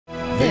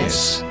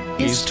This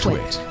is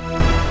TWiT.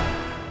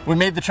 We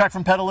made the trek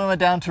from Petaluma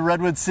down to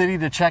Redwood City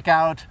to check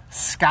out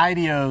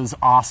Skydio's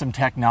awesome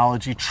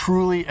technology,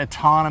 truly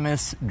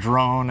autonomous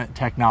drone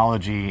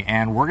technology,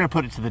 and we're going to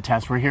put it to the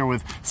test. We're here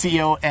with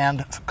CEO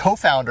and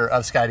co-founder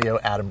of Skydio,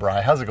 Adam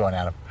Bry. How's it going,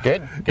 Adam?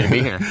 Good. Good to be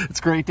here. It's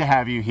great to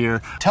have you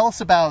here. Tell us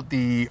about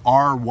the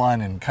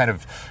R1 and kind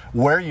of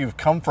where you've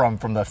come from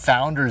the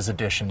Founders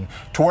Edition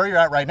to where you're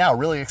at right now.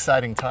 Really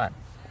exciting time.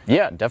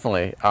 Yeah,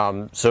 definitely.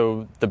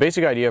 So the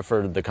basic idea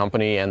for the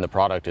company and the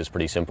product is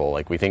pretty simple.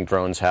 Like, we think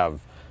drones have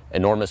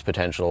enormous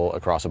potential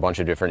across a bunch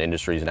of different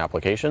industries and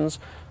applications,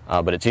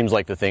 but it seems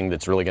like the thing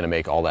that's really going to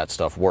make all that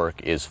stuff work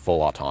is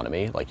full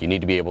autonomy. Like, you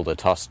need to be able to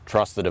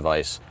trust the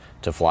device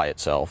to fly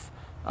itself,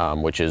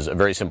 which is a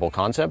very simple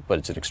concept, but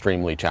it's an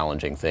extremely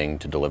challenging thing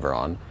to deliver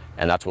on,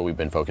 and that's what we've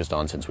been focused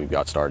on since we've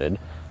got started.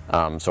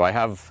 So I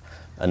have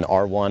an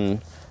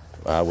R1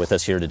 with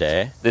us here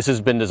today. This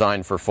has been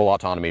designed for full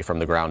autonomy from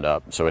the ground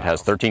up, so it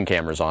has 13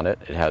 cameras on it.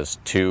 It has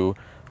 2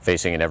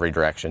 facing in every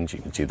direction, so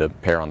you can see the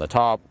pair on the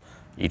top,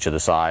 each of the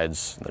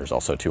sides. There's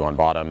also 2 on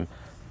bottom,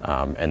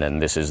 and then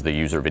this is the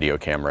user video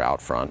camera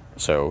out front.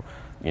 So,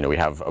 you know, we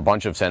have a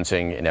bunch of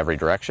sensing in every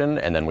direction,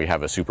 and then we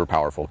have a super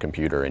powerful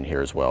computer in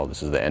here as well.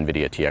 This is the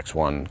NVIDIA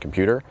TX1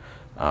 computer,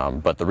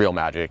 but the real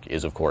magic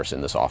is, of course,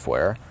 in the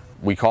software.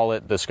 We call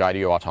it the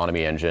Skydio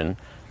Autonomy Engine,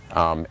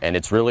 and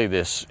it's really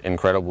this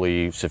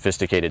incredibly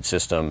sophisticated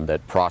system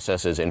that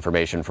processes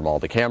information from all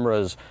the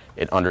cameras.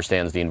 It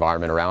understands the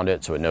environment around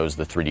it, so it knows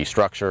the 3D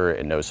structure,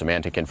 it knows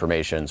semantic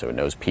information, so it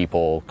knows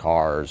people,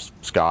 cars,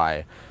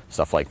 sky,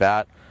 stuff like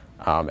that.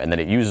 And then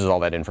it uses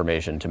all that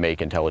information to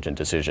make intelligent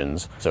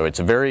decisions. So it's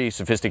a very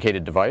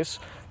sophisticated device,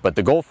 but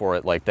the goal for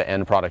it, like the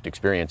end product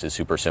experience, is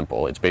super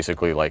simple. It's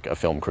basically like a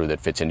film crew that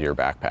fits into your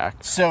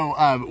backpack. So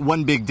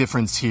one big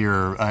difference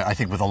here, I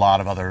think, with a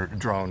lot of other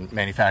drone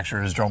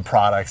manufacturers, drone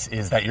products,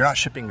 is that you're not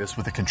shipping this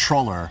with a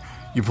controller.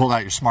 You pulled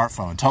out your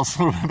smartphone. Tell us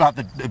a little bit about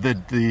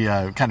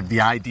the kind of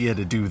the idea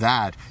to do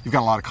that. You've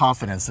got a lot of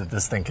confidence that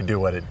this thing can do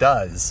what it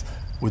does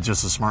with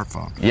just a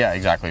smartphone. Yeah,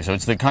 exactly. So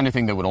it's the kind of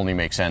thing that would only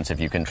make sense if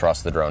you can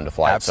trust the drone to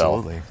fly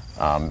itself.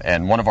 Absolutely.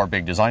 And one of our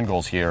big design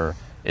goals here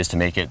is to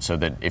make it so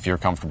that if you're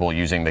comfortable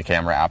using the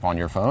camera app on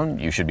your phone,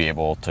 you should be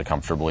able to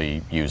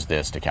comfortably use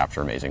this to capture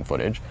amazing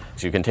footage.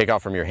 So you can take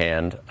off from your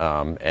hand,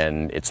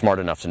 and it's smart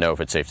enough to know if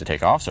it's safe to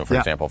take off. So for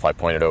example, if I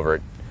point it over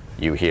at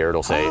you here,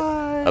 it'll say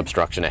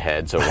obstruction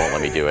ahead, so it won't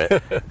let me do it.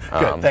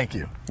 Good, thank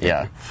you.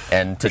 Yeah,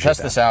 and to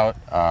test this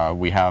out,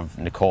 we have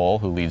Nicole,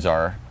 who leads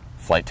our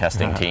flight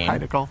testing team. Hi,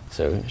 Nicole.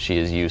 So she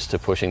is used to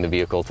pushing the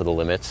vehicle to the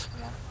limits.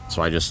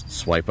 So I just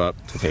swipe up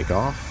to take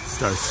off.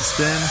 Starts to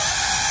spin.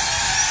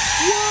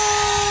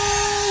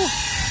 Whoa!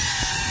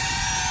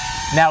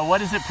 Now,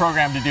 what is it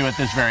programmed to do at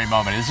this very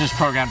moment? Is this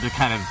programmed to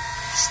kind of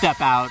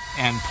step out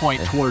and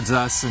point towards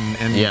us and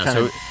kind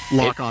of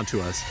lock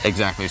onto us?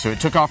 Exactly. So it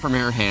took off from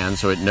her hand,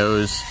 so it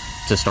knows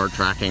to start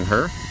tracking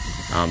her.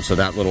 So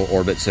that little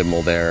orbit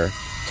symbol there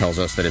tells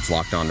us that it's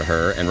locked onto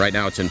her. And right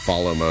now it's in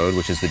follow mode,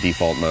 which is the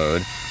default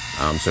mode.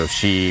 So if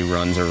she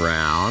runs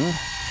around,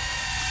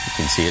 you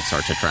can see it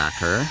start to track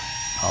her.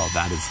 Oh,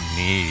 that is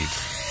neat.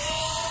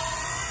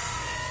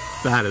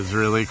 That is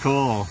really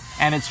cool.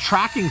 And it's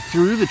tracking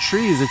through the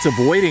trees. It's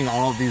avoiding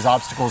all of these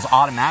obstacles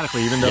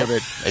automatically, even though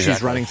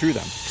she's running through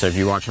them. So if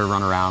you watch her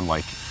run around,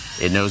 like,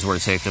 it knows where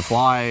it's safe to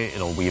fly.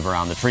 It'll weave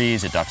around the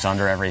trees. It ducks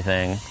under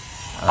everything.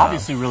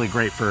 Obviously really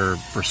great for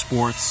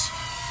sports,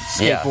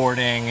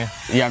 skateboarding.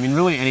 Yeah, I mean,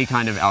 really any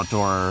kind of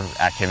outdoor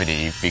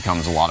activity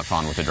becomes a lot of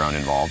fun with a drone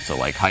involved. So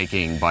like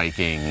hiking,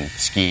 biking,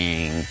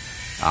 skiing,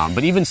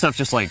 but even stuff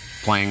just like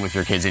playing with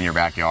your kids in your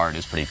backyard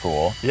is pretty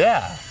cool.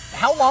 Yeah.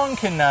 How long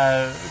can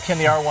the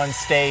R1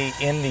 stay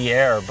in the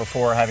air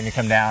before having to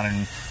come down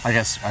and, I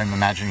guess I'm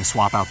imagining,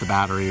 swap out the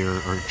battery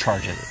or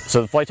charge it?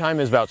 So the flight time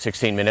is about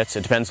 16 minutes.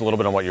 It depends a little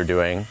bit on what you're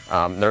doing.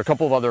 There are a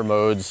couple of other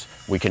modes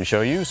we can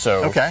show you.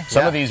 So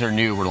some of these are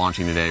new, we're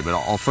launching today, but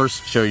I'll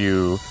first show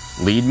you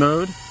lead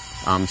mode.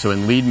 So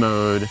in lead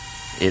mode,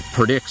 it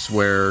predicts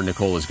where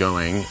Nicole is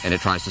going and it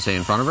tries to stay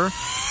in front of her.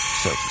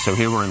 So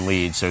here we're in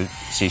lead, so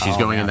see she's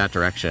going in that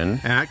direction.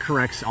 And that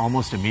corrects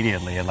almost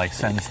immediately. It like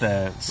sends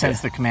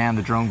the command,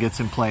 the drone gets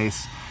in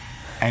place.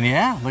 And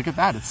yeah, look at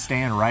that, it's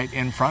staying right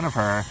in front of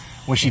her.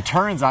 When she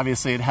turns,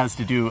 obviously it has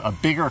to do a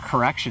bigger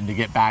correction to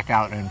get back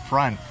out in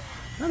front.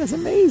 That is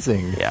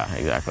amazing. Yeah,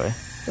 exactly.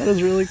 That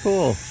is really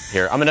cool.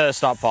 Here, I'm gonna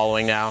stop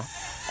following now.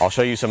 I'll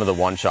show you some of the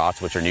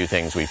one-shots, which are new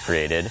things we've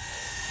created.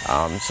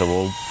 So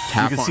we'll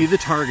tap You can see the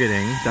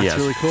targeting. That's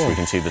really cool. So we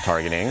can see the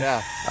targeting.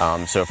 Yeah.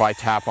 So if I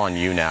tap on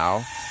you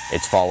now,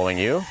 it's following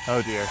you.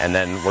 Oh dear. And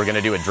then we're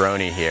gonna do a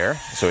droney here.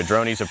 So a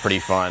droney's a pretty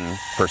fun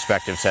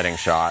perspective setting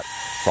shot.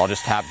 So I'll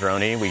just tap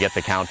droney, we get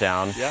the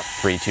countdown. Yep.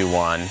 3, 2,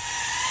 1.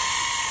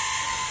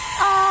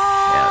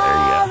 Oh, yeah, there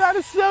you go. That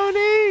is so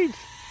neat.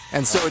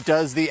 And so it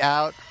does the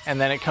out and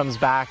then it comes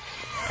back.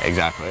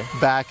 Exactly.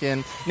 Back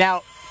in.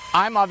 Now,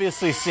 I'm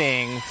obviously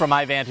seeing, from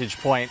my vantage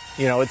point,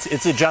 you know,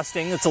 it's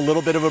adjusting. It's a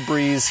little bit of a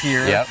breeze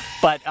here. Yep.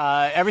 But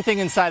everything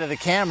inside of the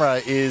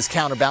camera is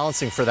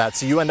counterbalancing for that.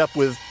 So you end up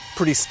with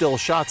pretty still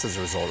shots as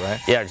a result, right?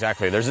 Yeah,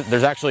 exactly.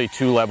 There's actually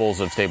 2 levels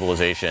of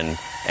stabilization,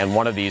 and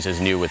one of these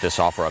is new with this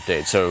software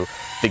update. So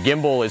the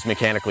gimbal is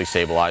mechanically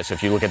stabilized. So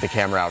if you look at the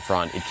camera out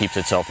front, it keeps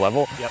itself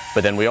level. Yep.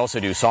 But then we also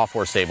do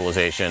software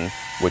stabilization,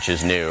 which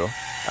is new.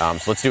 So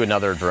let's do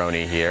another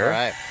droney here. All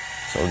right.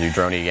 So we'll do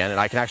droney again, and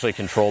I can actually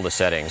control the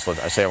settings. So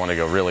I say I want to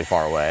go really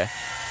far away,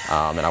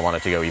 and I want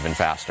it to go even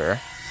faster.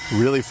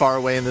 Really far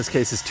away in this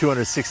case is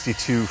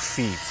 262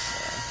 feet.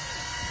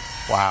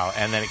 Wow,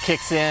 and then it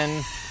kicks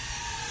in,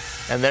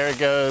 and there it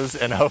goes,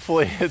 and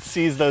hopefully it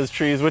sees those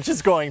trees, which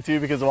it's going to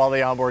because of all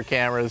the onboard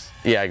cameras.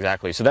 Yeah,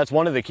 exactly. So that's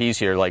one of the keys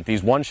here. Like,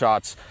 these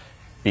one-shots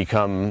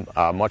become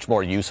much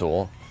more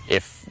useful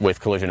if with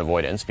collision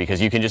avoidance,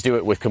 because you can just do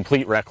it with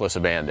complete reckless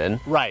abandon.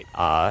 Right.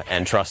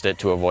 And trust it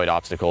to avoid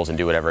obstacles and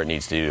do whatever it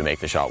needs to do to make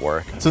the shot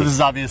work. So this is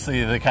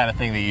obviously the kind of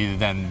thing that you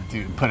then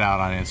put out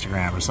on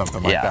Instagram or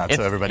something like that,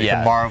 so everybody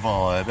can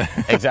marvel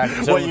at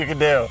exactly. So, what you can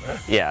do.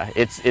 Yeah,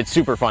 it's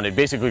super fun. It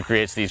basically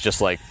creates these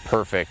just like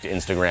perfect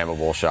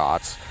Instagrammable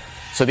shots.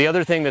 So the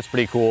other thing that's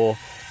pretty cool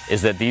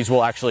is that these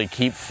will actually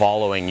keep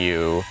following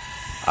you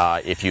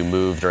if you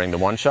move during the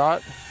one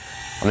shot.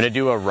 I'm going to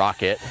do a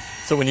rocket.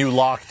 So when you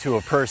lock to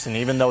a person,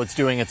 even though it's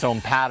doing its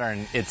own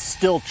pattern, it's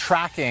still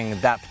tracking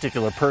that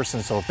particular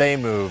person. So if they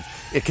move,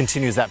 it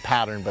continues that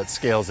pattern, but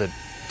scales it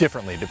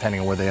differently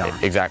depending on where they are.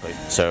 Exactly.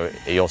 So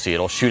you'll see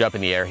it'll shoot up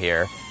in the air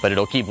here, but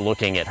it'll keep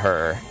looking at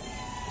her.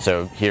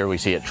 So here we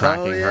see it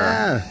tracking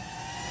her.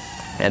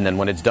 And then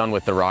when it's done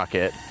with the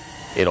rocket,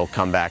 it'll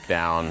come back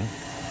down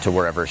to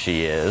wherever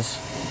she is.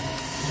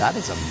 That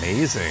is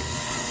amazing.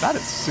 That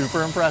is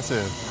super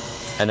impressive.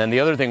 And then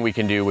the other thing we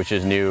can do, which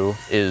is new,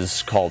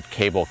 is called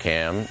cable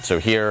cam. So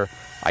here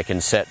I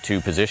can set 2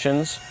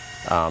 positions.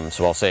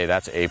 So I'll say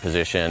that's A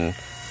position,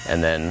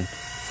 and then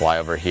fly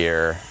over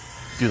here.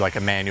 Do like a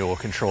manual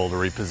control to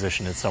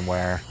reposition it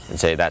somewhere. And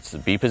say that's the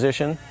B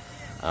position.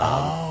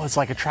 Oh, it's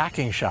like a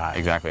tracking shot.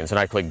 Exactly. And so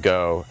then I click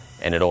go,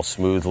 and it'll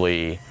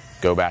smoothly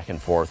go back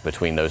and forth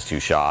between those 2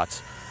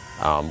 shots.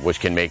 Which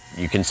can make,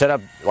 you can set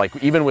up, like,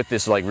 even with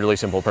this like really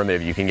simple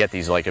primitive, you can get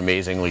these like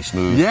amazingly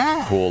smooth,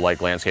 cool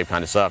like landscape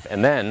kind of stuff.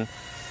 And then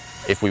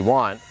if we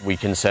want, we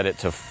can set it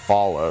to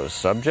follow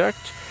subject.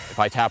 If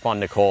I tap on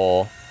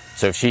Nicole,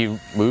 so if she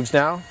moves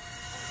now,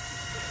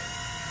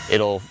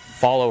 it'll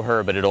follow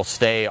her, but it'll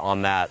stay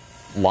on that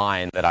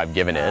line that I've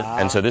given it.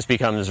 And so this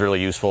becomes really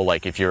useful.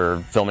 Like if you're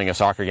filming a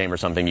soccer game or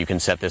something, you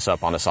can set this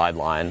up on a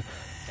sideline,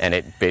 and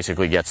it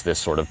basically gets this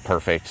sort of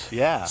perfect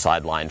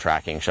sideline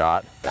tracking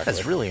shot.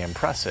 That's really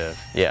impressive.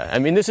 Yeah, I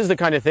mean, this is the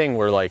kind of thing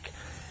where, like,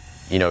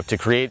 you know, to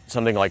create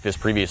something like this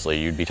previously,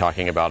 you'd be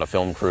talking about a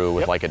film crew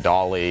with like a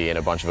dolly and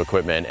a bunch of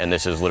equipment, and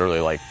this is literally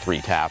like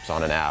 3 taps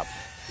on an app.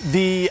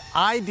 The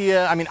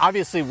idea, I mean,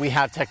 obviously we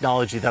have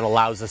technology that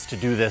allows us to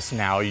do this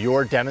now.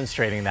 You're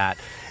demonstrating that.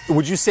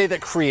 Would you say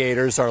that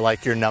creators are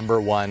like your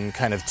 #1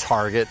 kind of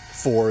target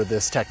for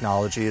this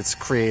technology? It's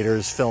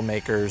creators,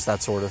 filmmakers,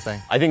 that sort of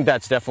thing? I think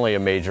that's definitely a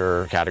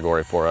major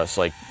category for us.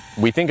 Like,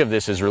 we think of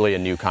this as really a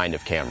new kind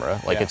of camera.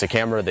 Like, it's a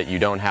camera that you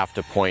don't have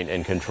to point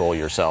and control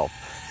yourself.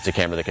 It's a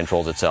camera that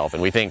controls itself.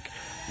 And we think,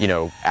 you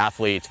know,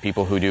 athletes,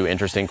 people who do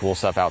interesting, cool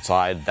stuff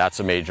outside,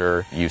 that's a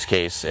major use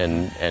case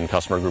and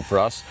customer group for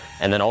us.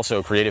 And then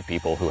also creative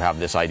people who have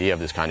this idea of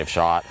this kind of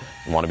shot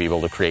and want to be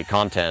able to create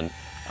content.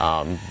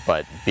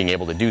 But being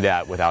able to do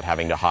that without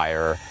having to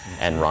hire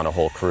and run a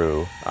whole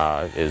crew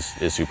is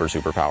super,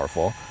 super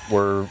powerful.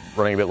 We're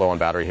running a bit low on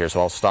battery here, so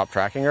I'll stop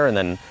tracking her, and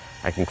then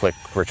I can click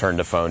return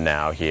to phone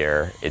now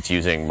here. It's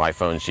using my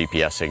phone's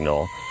GPS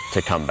signal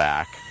to come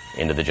back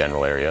into the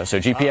general area. So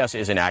GPS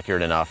isn't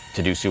accurate enough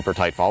to do super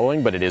tight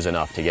following, but it is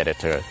enough to get it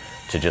to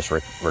just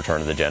return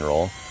to the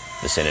general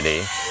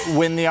vicinity.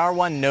 When the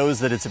R1 knows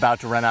that it's about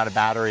to run out of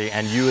battery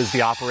and you as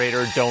the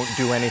operator don't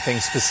do anything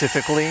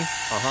specifically,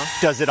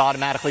 does it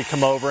automatically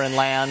come over and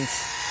land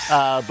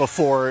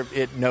before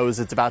it knows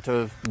it's about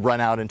to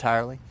run out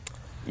entirely?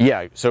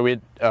 Yeah, so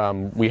it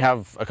we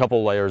have a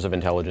couple layers of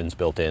intelligence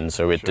built in,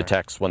 so it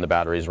detects when the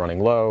battery is running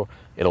low,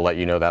 it'll let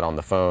you know that on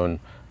the phone,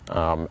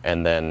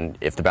 and then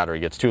if the battery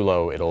gets too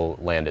low, it'll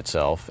land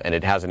itself, and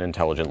it has an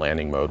intelligent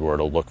landing mode where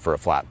it'll look for a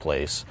flat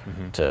place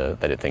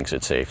that it thinks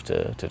it's safe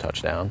to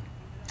touch down.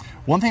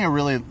 One thing I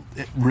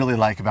really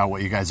like about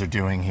what you guys are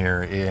doing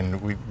here,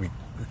 and we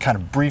kind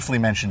of briefly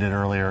mentioned it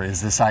earlier,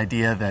 is this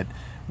idea that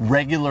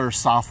regular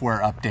software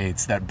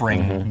updates that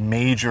bring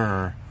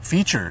major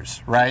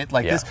features, right?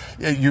 Like this,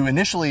 you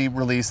initially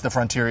released the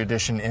Frontier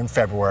Edition in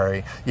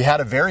February. You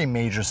had a very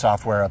major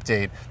software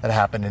update that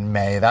happened in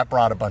May. That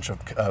brought a bunch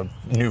of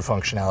new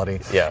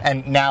functionality.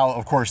 And now,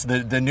 of course,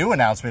 the new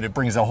announcement, it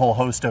brings a whole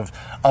host of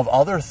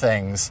other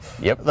things.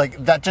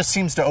 Like, that just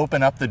seems to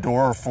open up the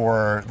door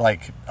for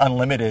like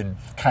unlimited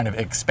kind of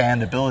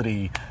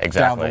expandability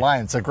down the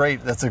line. It's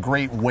that's a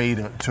great way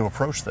to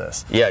approach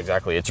this. Yeah,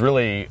 exactly. It's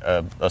really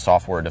a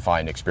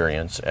software-defined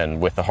experience, and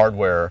with the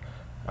hardware,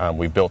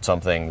 we've built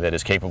something that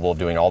is capable of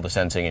doing all the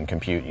sensing and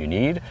compute you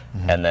need,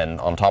 and then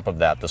on top of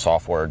that, the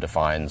software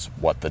defines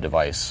what the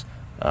device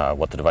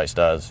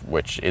does,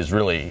 which is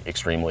really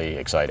extremely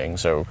exciting.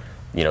 So,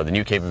 you know, the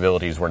new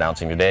capabilities we're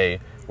announcing today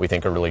we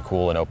think are really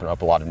cool and open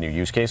up a lot of new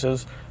use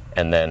cases.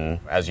 And then,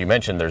 as you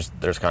mentioned,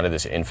 there's kind of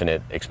this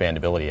infinite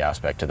expandability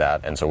aspect to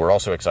that. And so we're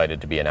also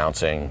excited to be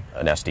announcing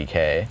an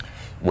SDK,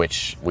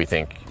 which we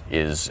think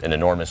is an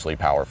enormously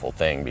powerful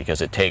thing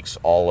because it takes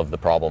all of the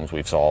problems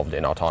we've solved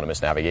in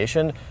autonomous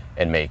navigation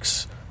and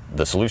makes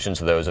the solutions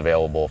to those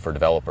available for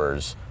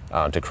developers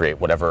to create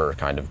whatever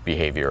kind of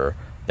behavior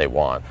they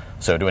want.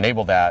 So to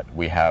enable that,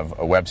 we have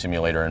a web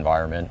simulator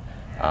environment.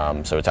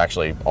 So it's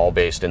actually all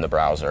based in the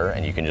browser,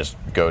 and you can just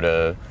go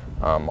to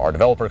our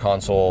developer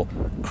console,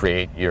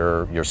 create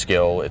your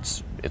skill.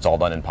 It's all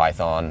done in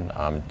Python.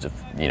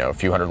 A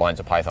few hundred lines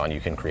of Python, you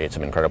can create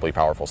some incredibly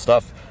powerful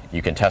stuff.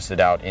 You can test it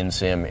out in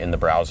sim in the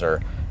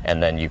browser,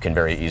 and then you can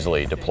very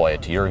easily deploy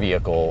it to your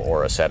vehicle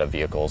or a set of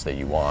vehicles that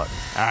you want.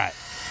 All right,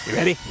 you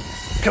ready?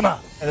 Come on.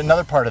 And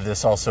another part of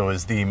this also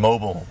is the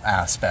mobile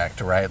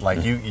aspect, right?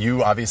 Like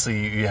you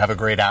obviously you have a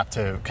great app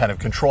to kind of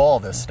control all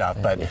this stuff,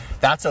 but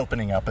that's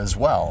opening up as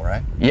well,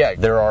 right? Yeah,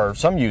 there are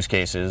some use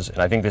cases,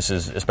 and I think this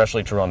is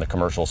especially true on the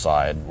commercial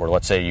side, where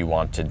let's say you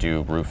want to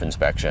do roof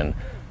inspection.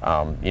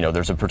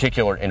 There's a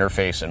particular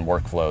interface and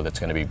workflow that's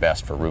going to be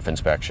best for roof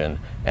inspection,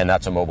 and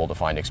that's a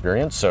mobile-defined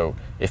experience. So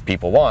if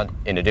people want,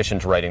 in addition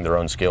to writing their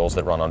own skills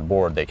that run on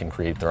board, they can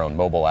create their own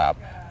mobile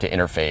app to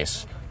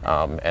interface.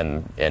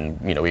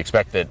 We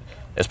expect that,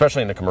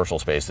 especially in the commercial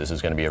space, this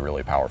is going to be a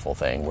really powerful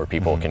thing where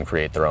people can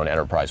create their own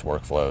enterprise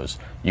workflows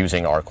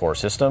using our core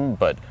system,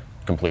 but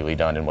completely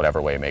done in whatever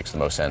way makes the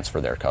most sense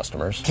for their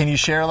customers. Can you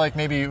share like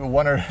maybe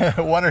one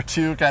or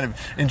two kind of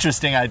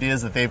interesting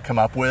ideas that they've come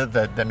up with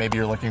that maybe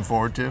you're looking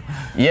forward to?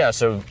 Yeah,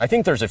 so I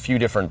think there's a few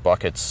different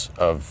buckets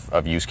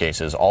of use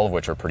cases, all of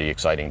which are pretty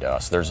exciting to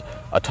us. There's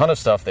a ton of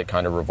stuff that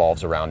kind of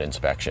revolves around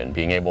inspection,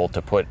 being able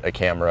to put a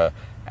camera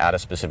at a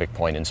specific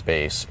point in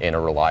space in a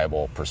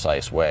reliable,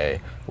 precise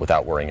way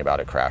without worrying about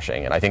it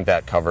crashing. And I think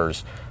that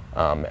covers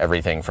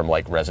everything from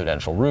like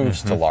residential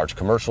roofs to large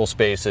commercial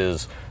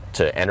spaces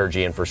to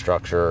energy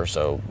infrastructure,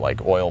 so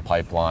like oil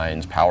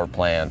pipelines, power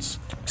plants,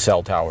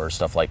 cell towers,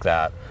 stuff like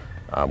that,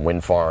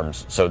 wind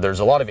farms. So there's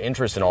a lot of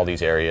interest in all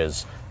these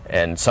areas,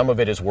 and some of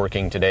it is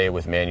working today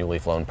with manually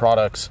flown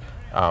products,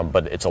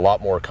 but it's a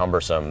lot more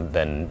cumbersome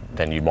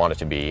than you'd want it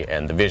to be.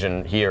 And the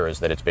vision here is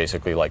that it's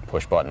basically like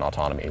push button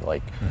autonomy.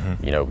 Like,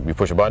 you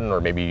push a button,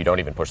 or maybe you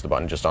don't even push the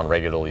button, just on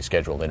regularly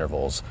scheduled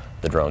intervals,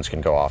 the drones can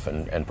go off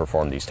and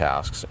perform these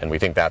tasks. And we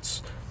think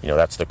that's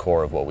the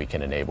core of what we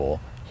can enable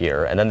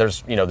here. And then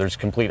there's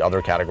complete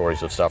other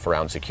categories of stuff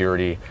around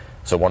security.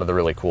 So one of the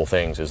really cool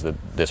things is that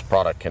this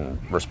product can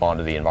respond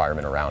to the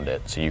environment around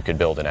it. So you could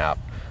build an app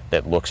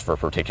that looks for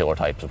particular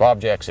types of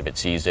objects. If it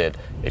sees it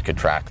could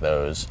track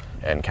those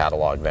and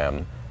catalog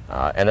them.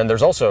 And then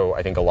there's also,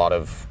 I think, a lot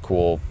of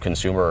cool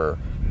consumer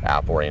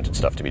app-oriented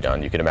stuff to be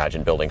done. You could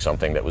imagine building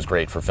something that was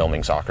great for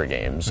filming soccer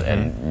games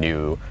and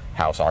knew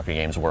how soccer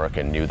games work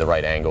and knew the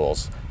right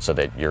angles so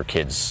that your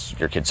kid's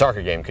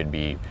soccer game could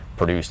be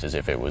produced as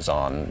if it was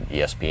on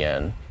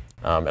ESPN.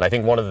 And I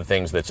think one of the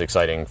things that's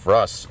exciting for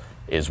us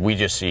is we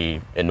just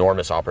see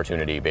enormous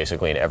opportunity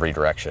basically in every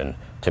direction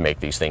to make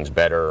these things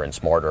better and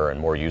smarter and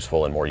more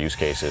useful in more use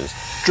cases.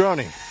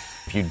 Droning.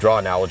 If you draw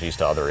analogies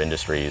to other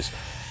industries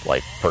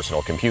like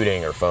personal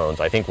computing or phones,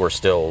 I think we're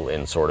still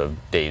in sort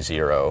of day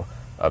zero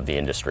of the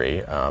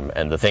industry.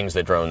 And the things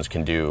that drones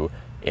can do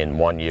in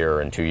 1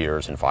 year and 2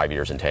 years and 5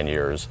 years and 10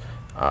 years,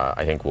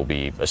 I think will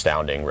be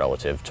astounding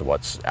relative to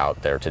what's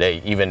out there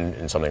today, even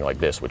in something like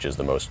this, which is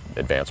the most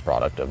advanced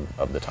product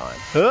of the time.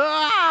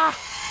 Ah!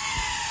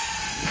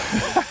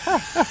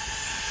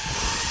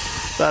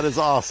 That is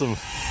awesome.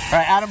 All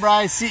right, Adam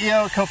Bry,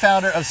 CEO,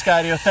 co-founder of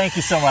Skydio. Thank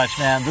you so much,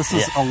 man. This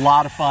was a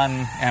lot of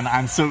fun, and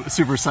I'm so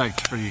super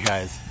psyched for you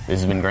guys.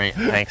 This has been great.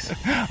 Thanks.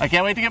 I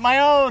can't wait to get my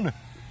own.